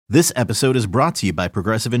This episode is brought to you by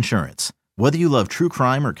Progressive Insurance. Whether you love true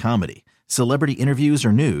crime or comedy, celebrity interviews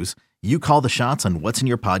or news, you call the shots on what's in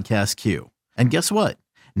your podcast queue. And guess what?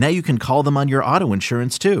 Now you can call them on your auto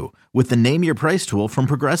insurance too with the Name Your Price tool from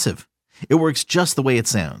Progressive. It works just the way it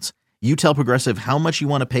sounds. You tell Progressive how much you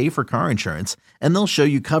want to pay for car insurance, and they'll show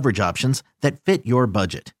you coverage options that fit your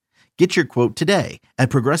budget. Get your quote today at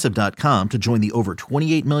Progressive.com to join the over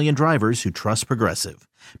 28 million drivers who trust Progressive.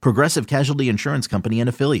 Progressive Casualty Insurance Company and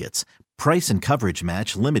Affiliates. Price and coverage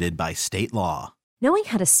match limited by state law. Knowing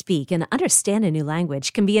how to speak and understand a new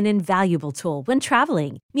language can be an invaluable tool when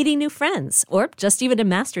traveling, meeting new friends, or just even to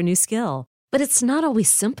master a new skill. But it's not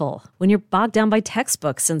always simple when you're bogged down by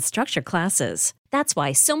textbooks and structure classes. That's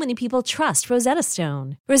why so many people trust Rosetta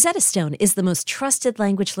Stone. Rosetta Stone is the most trusted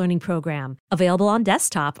language learning program, available on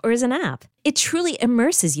desktop or as an app. It truly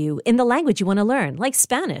immerses you in the language you want to learn, like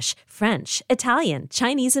Spanish, French, Italian,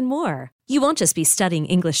 Chinese, and more. You won't just be studying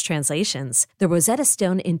English translations. The Rosetta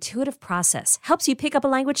Stone intuitive process helps you pick up a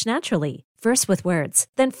language naturally, first with words,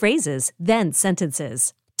 then phrases, then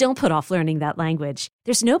sentences. Don't put off learning that language.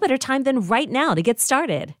 There's no better time than right now to get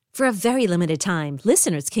started. For a very limited time,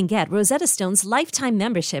 listeners can get Rosetta Stone's lifetime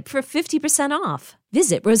membership for 50% off.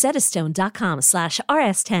 Visit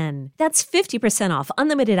rosettastone.com/rs10. That's 50% off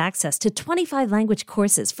unlimited access to 25 language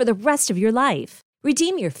courses for the rest of your life.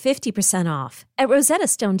 Redeem your 50% off at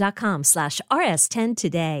rosettastone.com/rs10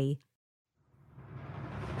 today.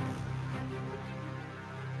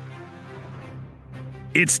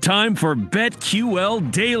 It's time for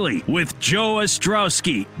BetQL Daily with Joe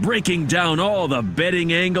Ostrowski, breaking down all the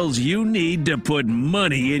betting angles you need to put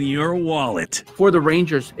money in your wallet. For the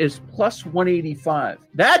Rangers is plus 185.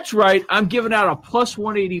 That's right. I'm giving out a plus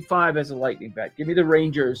 185 as a lightning bet. Give me the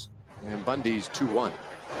Rangers. And Bundy's 2-1.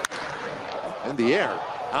 In the air,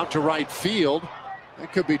 out to right field.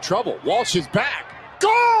 That could be trouble. Walsh is back.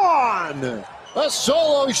 Gone! A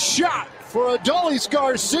solo shot for Adolis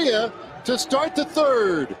Garcia to start the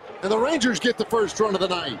third, and the Rangers get the first run of the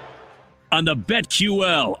night. On the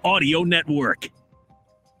BetQL Audio Network.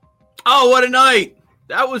 Oh, what a night.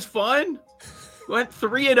 That was fun. Went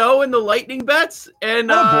 3-0 in the Lightning bets,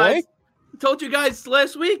 and I told you guys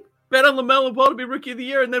last week, bet on LaMelo Ball to be Rookie of the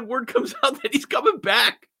Year, and then word comes out that he's coming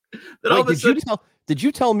back. Then all of a sudden, did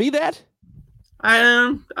you tell me that? I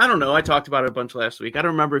don't know. I talked about it a bunch last week. I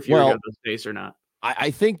don't remember if you were going to space or not.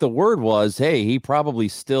 I think the word was, hey, he probably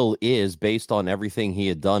still is based on everything he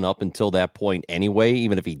had done up until that point anyway,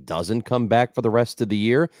 even if he doesn't come back for the rest of the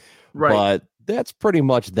year. Right. But that's pretty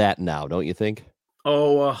much that now, don't you think?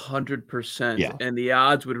 Oh, 100%. Yeah. And the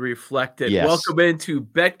odds would reflect it. Yes. Welcome into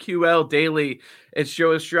BetQL Daily. It's Joe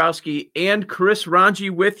Ostrowski and Chris Ranji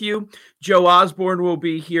with you. Joe Osborne will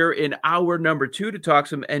be here in hour number 2 to talk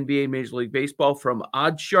some NBA Major League Baseball from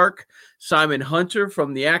OddsShark. Simon Hunter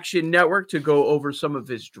from the Action Network to go over some of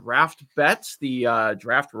his draft bets, the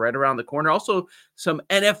draft right around the corner. Also, some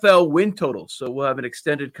NFL win totals. So we'll have an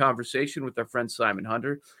extended conversation with our friend Simon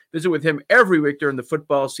Hunter. Visit with him every week during the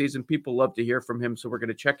football season. People love to hear from him, so we're going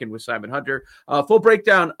to check in with Simon Hunter. Full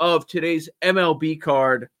breakdown of today's MLB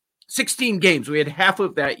card. 16 games. We had half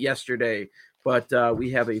of that yesterday, but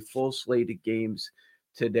we have a full slate of games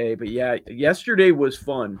today. But yeah, yesterday was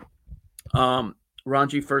fun.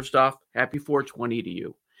 Ranji, first off, happy 420 to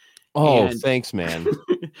you. Oh, and thanks, man.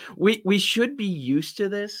 we should be used to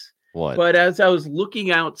this. What? But as I was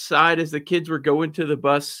looking outside as the kids were going to the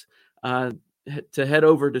bus to head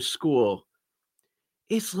over to school,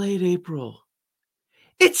 it's late April.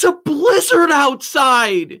 It's a blizzard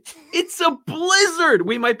outside. It's a blizzard.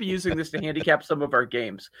 We might be using this to handicap some of our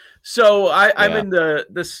games. So I'm in the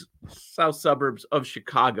south suburbs of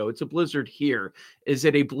Chicago. It's a blizzard here. Is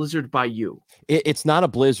it a blizzard by you? It's not a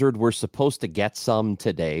blizzard. We're supposed to get some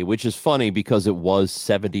today, which is funny because it was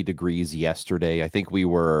 70 degrees yesterday. I think we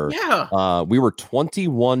were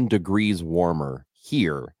 21 degrees warmer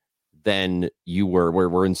here than you were.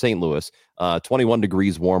 We're in St. Louis, 21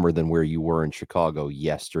 degrees warmer than where you were in Chicago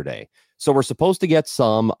yesterday. So we're supposed to get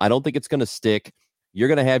some. I don't think it's going to stick. You're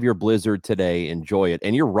going to have your blizzard today. Enjoy it.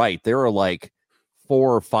 And you're right. There are like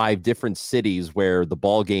 4 or 5 different cities where the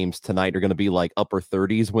ball games tonight are going to be like upper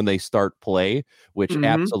 30s when they start play, which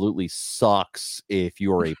absolutely sucks if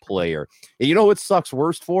you're a player. And you know what sucks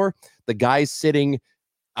worst for? The guys sitting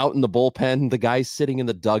out in the bullpen, the guys sitting in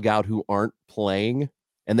the dugout who aren't playing,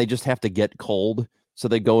 and they just have to get cold. So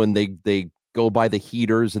they go and they go by the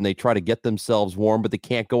heaters and they try to get themselves warm, but they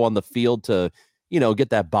can't go on the field to,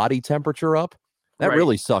 get that body temperature up. That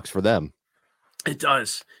really sucks for them. It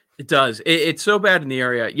does. It does. It's so bad in the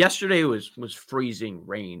area. Yesterday was freezing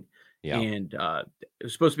rain. Yeah. And it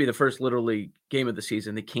was supposed to be the first Little League game of the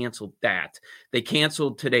season. They canceled that. They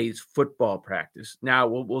canceled today's football practice. Now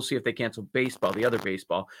we'll see if they cancel baseball, the other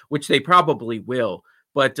baseball, which they probably will.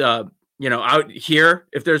 But out here,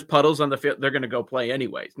 if there's puddles on the field, they're going to go play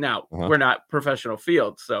anyways. Now, we're not professional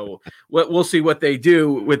fields, so we'll see what they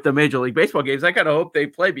do with the Major League Baseball games. I kind of hope they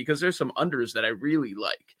play because there's some unders that I really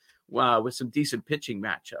like. With some decent pitching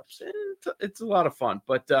matchups. It's a lot of fun.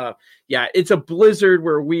 But, it's a blizzard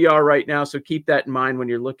where we are right now, so keep that in mind when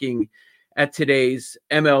you're looking at today's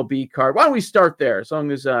MLB card. Why don't we start there, as long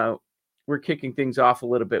as we're kicking things off a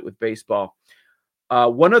little bit with baseball.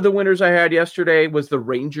 One of the winners I had yesterday was the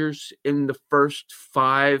Rangers in the first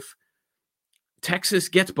 5. Texas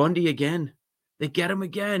gets Bundy again. They get him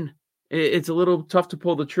again. It's a little tough to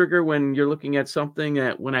pull the trigger when you're looking at something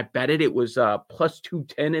that when I bet it was plus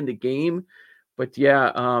 210 in the game. But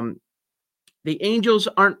the Angels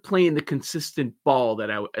aren't playing the consistent ball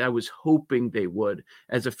that I was hoping they would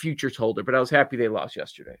as a futures holder, but I was happy they lost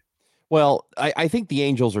yesterday. Well, I think the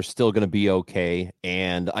Angels are still going to be okay.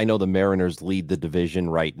 And I know the Mariners lead the division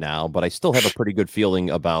right now, but I still have a pretty good feeling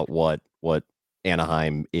about what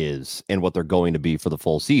Anaheim is and what they're going to be for the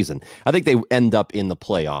full season. I think they end up in the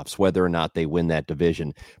playoffs, whether or not they win that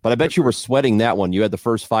division. But I bet you were sweating that one. You had the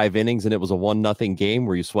first 5 innings and it was a 1-0 game.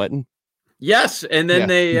 Were you sweating? Yes. And then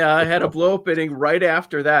they had a blow up inning right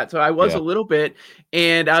after that. So I was a little bit,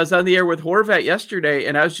 and I was on the air with Horvat yesterday,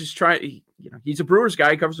 and I was just trying, he's a Brewers guy.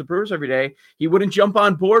 He covers the Brewers every day. He wouldn't jump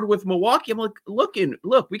on board with Milwaukee. I'm like, look,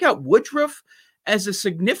 we got Woodruff as a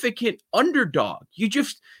significant underdog. You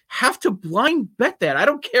just have to blind bet that. I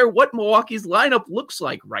don't care what Milwaukee's lineup looks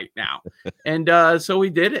like right now. And so we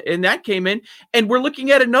did it, and that came in. And we're looking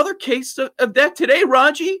at another case of that today,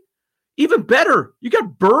 Raji. Even better. You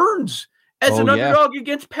got Burns as an underdog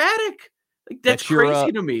against Paddock. Like that's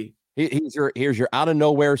crazy to me. Here's your out of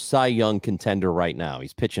nowhere Cy Young contender right now.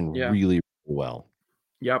 He's pitching really well.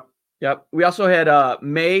 Yep. We also had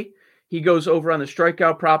May. He goes over on the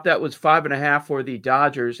strikeout prop. That was 5.5 for the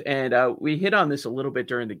Dodgers. And we hit on this a little bit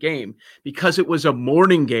during the game because it was a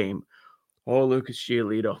morning game. Oh, Lucas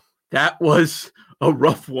Giolito. That was a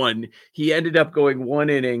rough one. He ended up going 1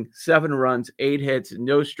 inning, 7 runs, 8 hits,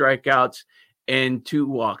 no strikeouts, and 2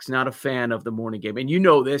 walks. Not a fan of the morning game. And you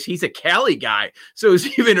know this. He's a Cali guy. So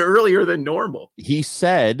it's even earlier than normal. He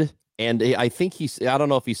said, and I think I don't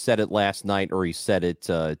know if he said it last night or he said it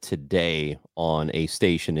today on a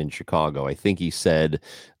station in Chicago. I think he said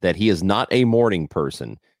that he is not a morning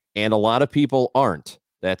person, and a lot of people aren't.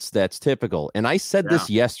 That's typical. And I said this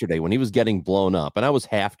yesterday when he was getting blown up, and I was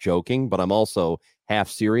half joking, but I'm also half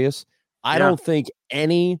serious. I don't think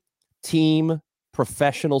any team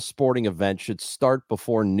professional sporting event should start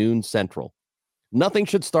before noon Central. Nothing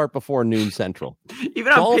should start before noon Central.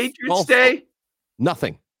 Even on Patriots Day?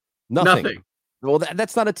 Nothing. Well,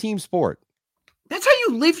 that's not a team sport. That's how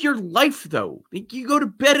you live your life, though. You go to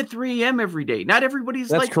bed at 3 a.m. every day. Not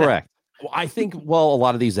everybody's like that. That's correct. Well, I think, a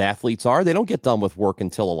lot of these athletes they don't get done with work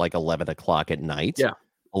until like 11 o'clock at night. Yeah.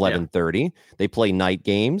 11:30. Yeah. They play night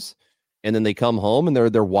games, and then they come home and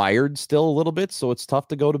they're wired still a little bit, so it's tough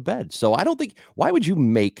to go to bed. So I don't think, why would you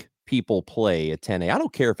make people play at 10 a.m.? I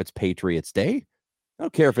don't care if it's Patriots Day. I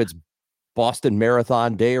don't care if it's Boston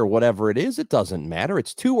Marathon Day or whatever it is. It doesn't matter.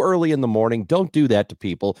 It's too early in the morning. Don't do that to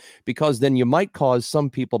people, because then you might cause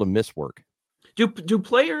some people to miss work. Do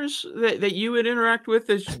players that you would interact with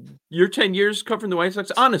as your 10 years covering the White Sox,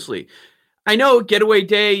 honestly, I know getaway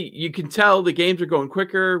day, you can tell the games are going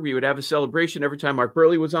quicker. We would have a celebration every time Mark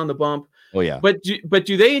Burley was on the bump. Oh, yeah. But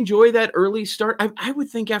do they enjoy that early start? I would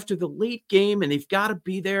think after the late game, and they've got to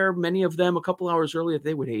be there, many of them a couple hours earlier,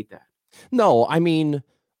 they would hate that. No, I mean,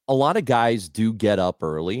 a lot of guys do get up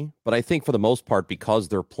early, but I think for the most part, because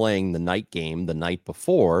they're playing the night game the night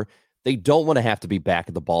before, they don't want to have to be back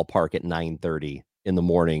at the ballpark at 9:30 in the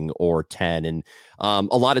morning or 10. And a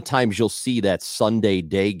lot of times you'll see that Sunday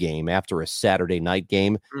day game after a Saturday night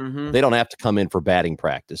game. Mm-hmm. They don't have to come in for batting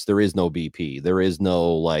practice. There is no BP. There is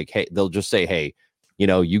no hey, they'll just say, hey,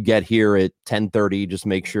 you get here at 10:30, just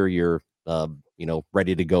make sure you're,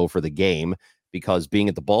 ready to go for the game, because being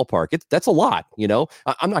at the ballpark, that's a lot.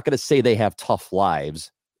 I'm not going to say they have tough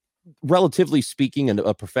lives. Relatively speaking,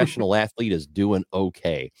 a professional athlete is doing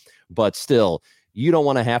okay, but still, you don't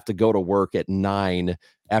want to have to go to work at 9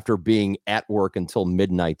 after being at work until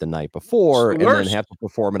midnight the night before, and then have to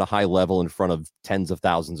perform at a high level in front of tens of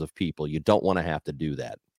thousands of people. You don't want to have to do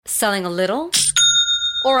that. Selling a little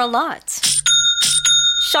or a lot?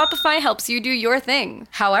 Shopify helps you do your thing,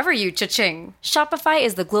 however you cha-ching. Shopify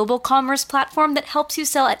is the global commerce platform that helps you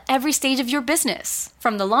sell at every stage of your business.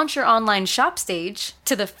 From the launch your online shop stage,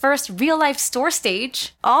 to the first real-life store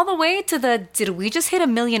stage, all the way to the did we just hit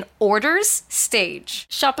 1 million orders stage.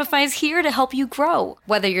 Shopify's here to help you grow.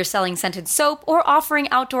 Whether you're selling scented soap or offering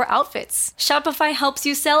outdoor outfits, Shopify helps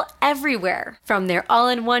you sell everywhere. From their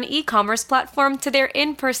all-in-one e-commerce platform to their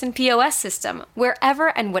in-person POS system,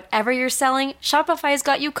 wherever and whatever you're selling, Shopify's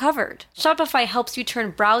got you covered. Shopify helps you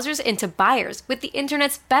turn browsers into buyers with the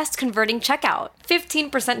internet's best converting checkout.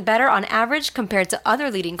 15% better on average compared to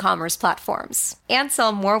other leading commerce platforms. And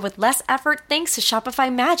sell more with less effort thanks to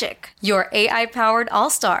Shopify Magic, your AI-powered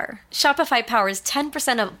all-star. Shopify powers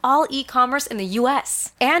 10% of all e-commerce in the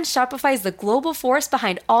US. And Shopify is the global force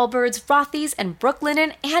behind Allbirds, Rothy's, and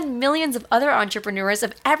Brooklinen, and millions of other entrepreneurs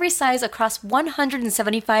of every size across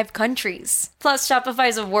 175 countries. Plus,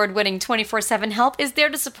 Shopify's award-winning 24/7 help is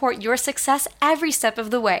there to support your success every step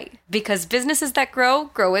of the way. Because businesses that grow,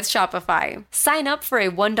 grow with Shopify. Sign up for a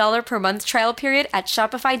 $1 per month trial period at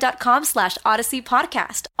shopify.com/Odyssey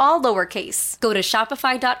Podcast, all lowercase. Go to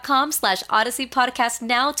shopify.com/Odyssey Podcast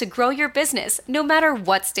now to grow your business, no matter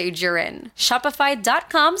what stage you're in.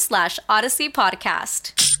 Shopify.com/Odyssey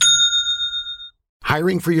Podcast.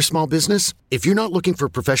 Hiring for your small business? If you're not looking for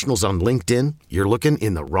professionals on LinkedIn, you're looking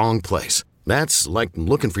in the wrong place. That's like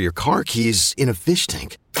looking for your car keys in a fish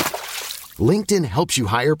tank. LinkedIn helps you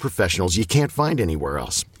hire professionals you can't find anywhere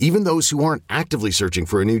else, even those who aren't actively searching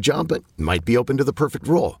for a new job but might be open to the perfect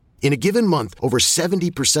role. In a given month, over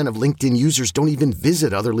 70% of LinkedIn users don't even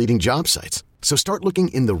visit other leading job sites. So start looking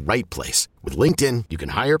in the right place. With LinkedIn, you can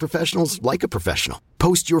hire professionals like a professional.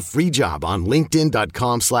 Post your free job on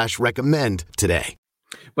linkedin.com/recommend today.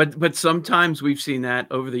 But sometimes we've seen that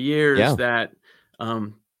over the years that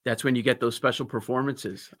that's when you get those special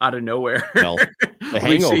performances out of nowhere. Well, the hangovers.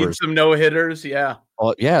 We've seen some no-hitters, yeah.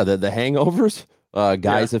 Oh, yeah, the hangovers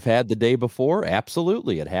guys have had the day before.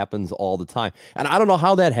 Absolutely. It happens all the time. And I don't know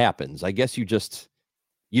how that happens. I guess you're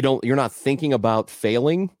not thinking about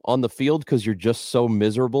failing on the field because you're just so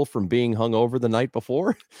miserable from being hungover the night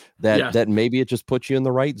before that maybe it just puts you in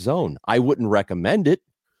the right zone. I wouldn't recommend it,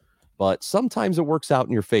 but sometimes it works out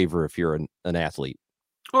in your favor if you're an athlete.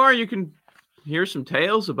 Or you can hear some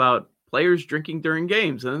tales about players drinking during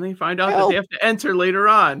games, and then they find out that they have to enter later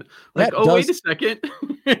on. Like, wait a second.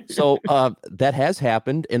 So that has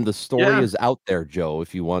happened, and the story is out there, Joe,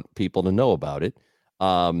 if you want people to know about it.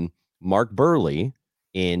 Mark Buehrle,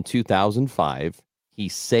 in 2005, he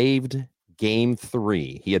saved Game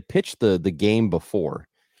 3. He had pitched the game before,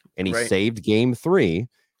 and he saved Game 3.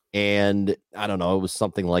 And I don't know, it was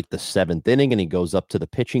something like the 7th inning, and he goes up to the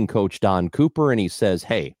pitching coach, Don Cooper, and he says,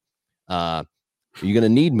 "Hey, are you going to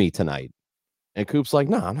need me tonight?" And Coop's like,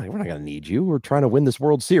 "No, we're not going to need you. We're trying to win this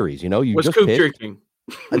World Series. You know, you was just Coop pitched." Drinking?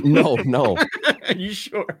 No. Are you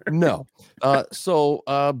sure? No. So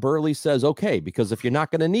Buehrle says, "Okay, because if you're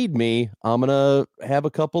not going to need me, I'm going to have a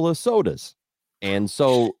couple of sodas." And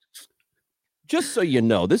so, just so you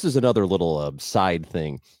know, this is another little side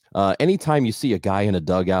thing. Anytime you see a guy in a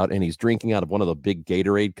dugout and he's drinking out of one of the big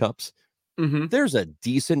Gatorade cups, there's a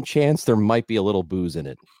decent chance there might be a little booze in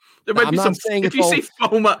it. There might be some. If you see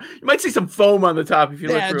foam, you might see some foam on the top if you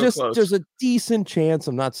look real close. There's a decent chance.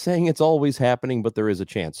 I'm not saying it's always happening, but there is a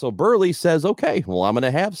chance. So Buehrle says, "Okay, well, I'm going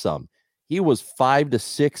to have some." He was 5 to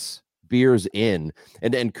 6 beers in,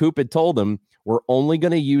 and Coop had told him, "We're only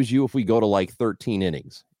going to use you if we go to like 13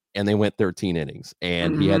 innings." And they went 13 innings,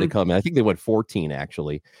 and he had to come in. I think they went 14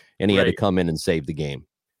 actually, and he had to come in and save the game.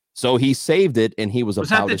 So he saved it, and he was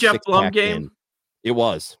about that the Jeff Blum game? In. It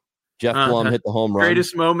was. Jeff Blum hit the home run.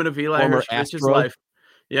 Greatest moment of Eli Hersh's life.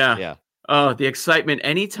 Yeah. Oh, the excitement.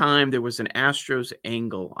 Anytime there was an Astros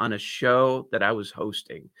angle on a show that I was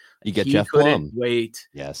hosting, you get Jeff Blum. Wait,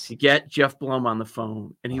 to get Jeff Blum on the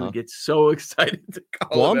phone, and he would get so excited to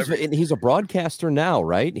call him. And he's a broadcaster now,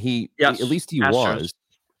 right? At least he Astros. was.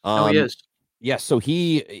 He is. Yeah, so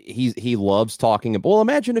he loves talking. Well,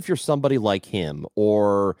 imagine if you're somebody like him,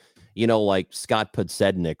 or like Scott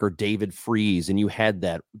Podsednik or David Freese, and you had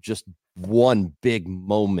that just one big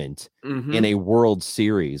moment in a World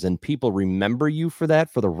Series, and people remember you for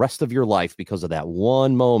that for the rest of your life because of that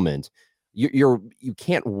one moment. You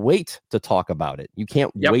can't wait to talk about it. You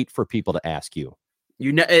can't wait for people to ask you.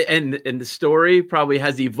 And the story probably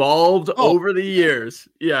has evolved over the years.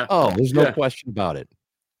 Yeah. Oh, there's no question about it.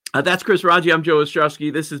 That's Chris Raji. I'm Joe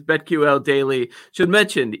Ostrowski. This is BetQL Daily. Should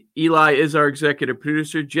mention, Eli is our executive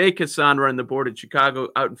producer. Jay Cassandra on the board in Chicago,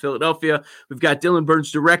 out in Philadelphia. We've got Dylan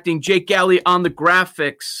Burns directing, Jake Galley on the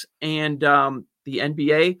graphics, and the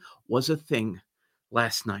NBA was a thing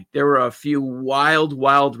last night. There were a few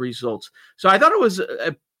wild results. So I thought it was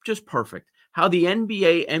just perfect how the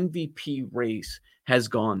NBA MVP race has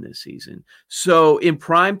gone this season. So in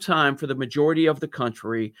prime time for the majority of the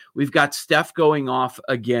country, we've got Steph going off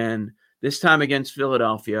again, this time against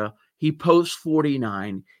Philadelphia. He posts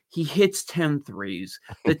 49. He hits 10 threes.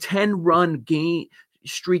 The 10-run game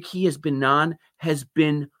streak he has been on has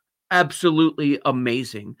been absolutely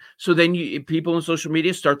amazing. So then people on social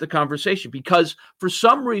media start the conversation because for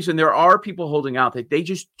some reason there are people holding out that they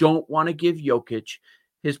just don't want to give Jokic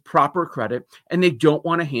his proper credit and they don't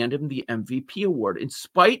want to hand him the MVP award in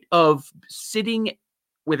spite of sitting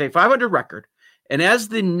with a 500 record. And as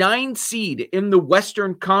the 9 seed in the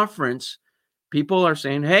Western Conference, people are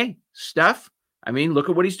saying, hey, Steph, I mean, look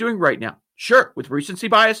at what he's doing right now. Sure, with recency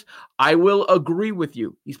bias, I will agree with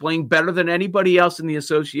you. He's playing better than anybody else in the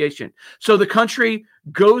association. So the country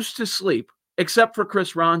goes to sleep, except for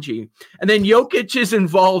Chris Ranji. And then Jokic is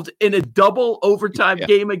involved in a double overtime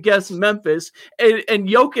game against Memphis. And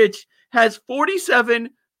Jokic has 47,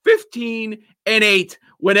 15, and 8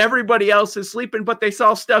 when everybody else is sleeping. But they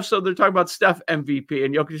saw Steph, so they're talking about Steph MVP.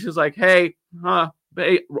 And Jokic is like, hey,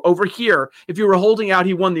 over here, if you were holding out,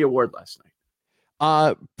 he won the award last night.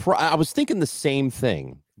 I was thinking the same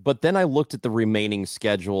thing, but then I looked at the remaining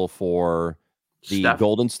schedule for the Steph.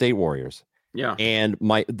 Golden State Warriors. Yeah. And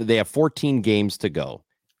they have 14 games to go.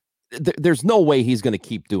 There's no way he's going to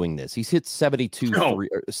keep doing this. He's hit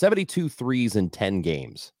 72 threes in 10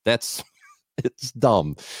 games. It's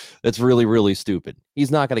dumb. That's really, really stupid.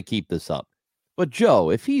 He's not going to keep this up. But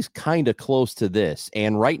Joe, if he's kind of close to this,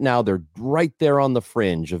 and right now they're right there on the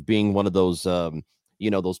fringe of being one of those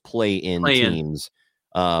those play-in teams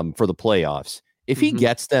for the playoffs. If he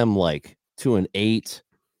gets them like to an 8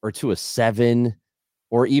 or to a 7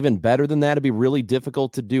 or even better than that, it'd be really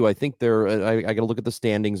difficult to do. I think I got to look at the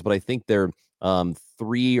standings, but I think they're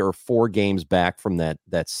 3 or 4 games back from that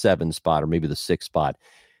 7 spot or maybe the 6 spot.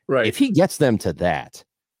 Right. If he gets them to that,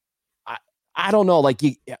 I don't know. Like,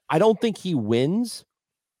 I don't think he wins,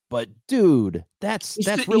 but dude, that's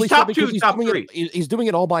really top 2, top 3. He's doing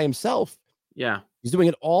it all by himself. Yeah. He's doing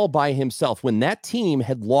it all by himself. When that team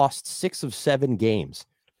had lost 6 of 7 games,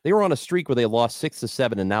 they were on a streak where they lost 6 of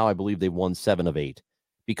 7, and now I believe they won 7 of 8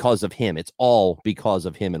 because of him. It's all because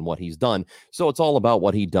of him and what he's done. So it's all about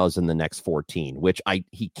what he does in the next 14, which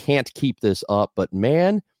he can't keep this up. But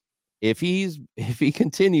man, if he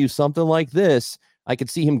continues something like this, I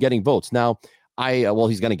could see him getting votes. Now,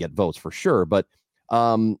 he's going to get votes for sure. But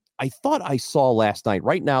I thought I saw last night.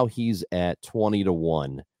 Right now, he's at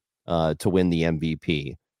 20-1. To win the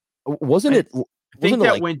MVP. I think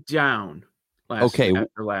that went down after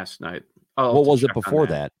last night. What was it before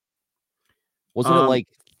that?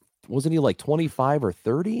 Wasn't he like 25 or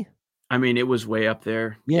 30? I mean, it was way up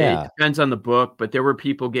there. Yeah. It depends on the book, but there were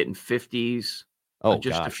people getting 50s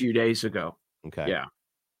a few days ago. Okay.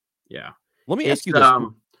 Yeah. Let me ask you this.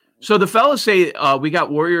 So the fellas say we got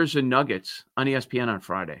Warriors and Nuggets on ESPN on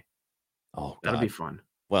Friday. Oh, that'll be fun.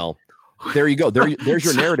 Well, there you go. There's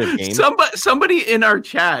your narrative game. Somebody in our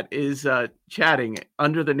chat is chatting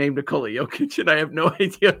under the name Nikola Jokic, and I have no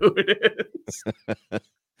idea who it is.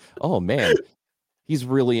 Oh man, he's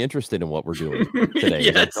really interested in what we're doing today.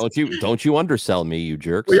 Yes. Don't you undersell me, you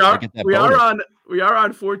jerks. We are on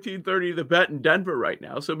 1430 The Bet in Denver right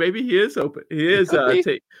now, so maybe he is open. He is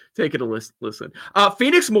taking a listen.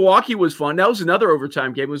 Phoenix Milwaukee was fun. That was another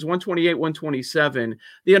overtime game. It was 128-127.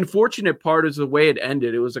 The unfortunate part is the way it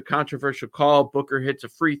ended. It was a controversial call. Booker hits a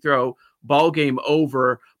free throw. Ball game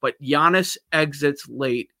over, but Giannis exits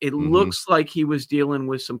late. It looks like he was dealing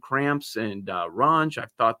with some cramps and runge.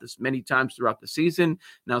 I've thought this many times throughout the season.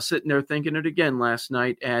 Now sitting there thinking it again last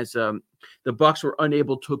night as the Bucks were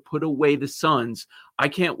unable to put away the Suns. I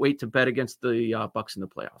can't wait to bet against the Bucks in the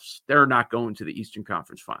playoffs. They're not going to the Eastern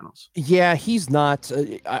Conference Finals. Yeah, he's not.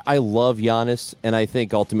 I love Giannis, and I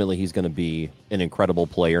think ultimately he's going to be an incredible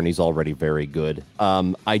player, and he's already very good.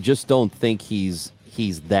 I just don't think he's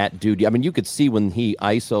that dude. I mean, you could see when he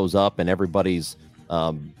ISOs up and everybody's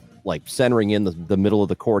like centering in the middle of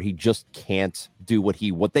the court, he just can't do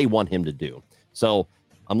what they want him to do. So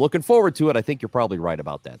I'm looking forward to it. I think you're probably right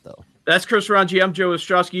about that, though. That's Chris Ranji. I'm Joe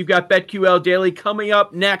Ostrowski. You've got BetQL Daily coming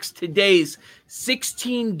up next. Today's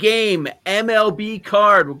 16-game MLB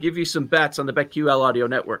card. We'll give you some bets on the BetQL Audio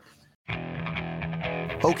Network.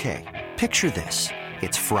 Okay, picture this.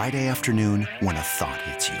 It's Friday afternoon when a thought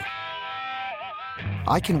hits you.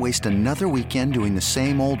 I can waste another weekend doing the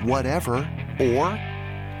same old whatever, or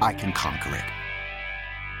I can conquer it.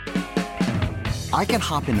 I can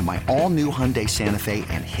hop into my all-new Hyundai Santa Fe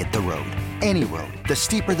and hit the road. Any road. The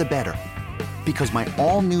steeper, the better. Because my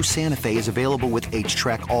all-new Santa Fe is available with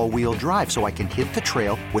H-Track all-wheel drive, so I can hit the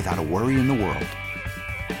trail without a worry in the world.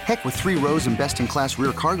 Heck, with 3 rows and best-in-class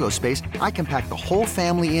rear cargo space, I can pack the whole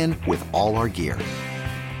family in with all our gear.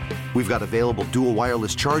 We've got available dual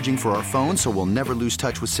wireless charging for our phones, so we'll never lose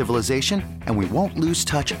touch with civilization, and we won't lose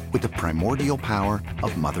touch with the primordial power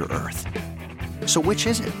of Mother Earth. So which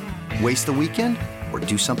is it? Waste the weekend or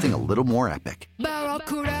do something a little more epic?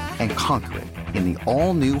 And conquer it in the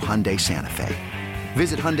all-new Hyundai Santa Fe.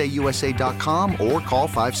 Visit HyundaiUSA.com or call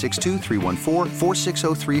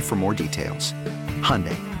 562-314-4603 for more details.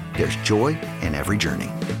 Hyundai, there's joy in every journey.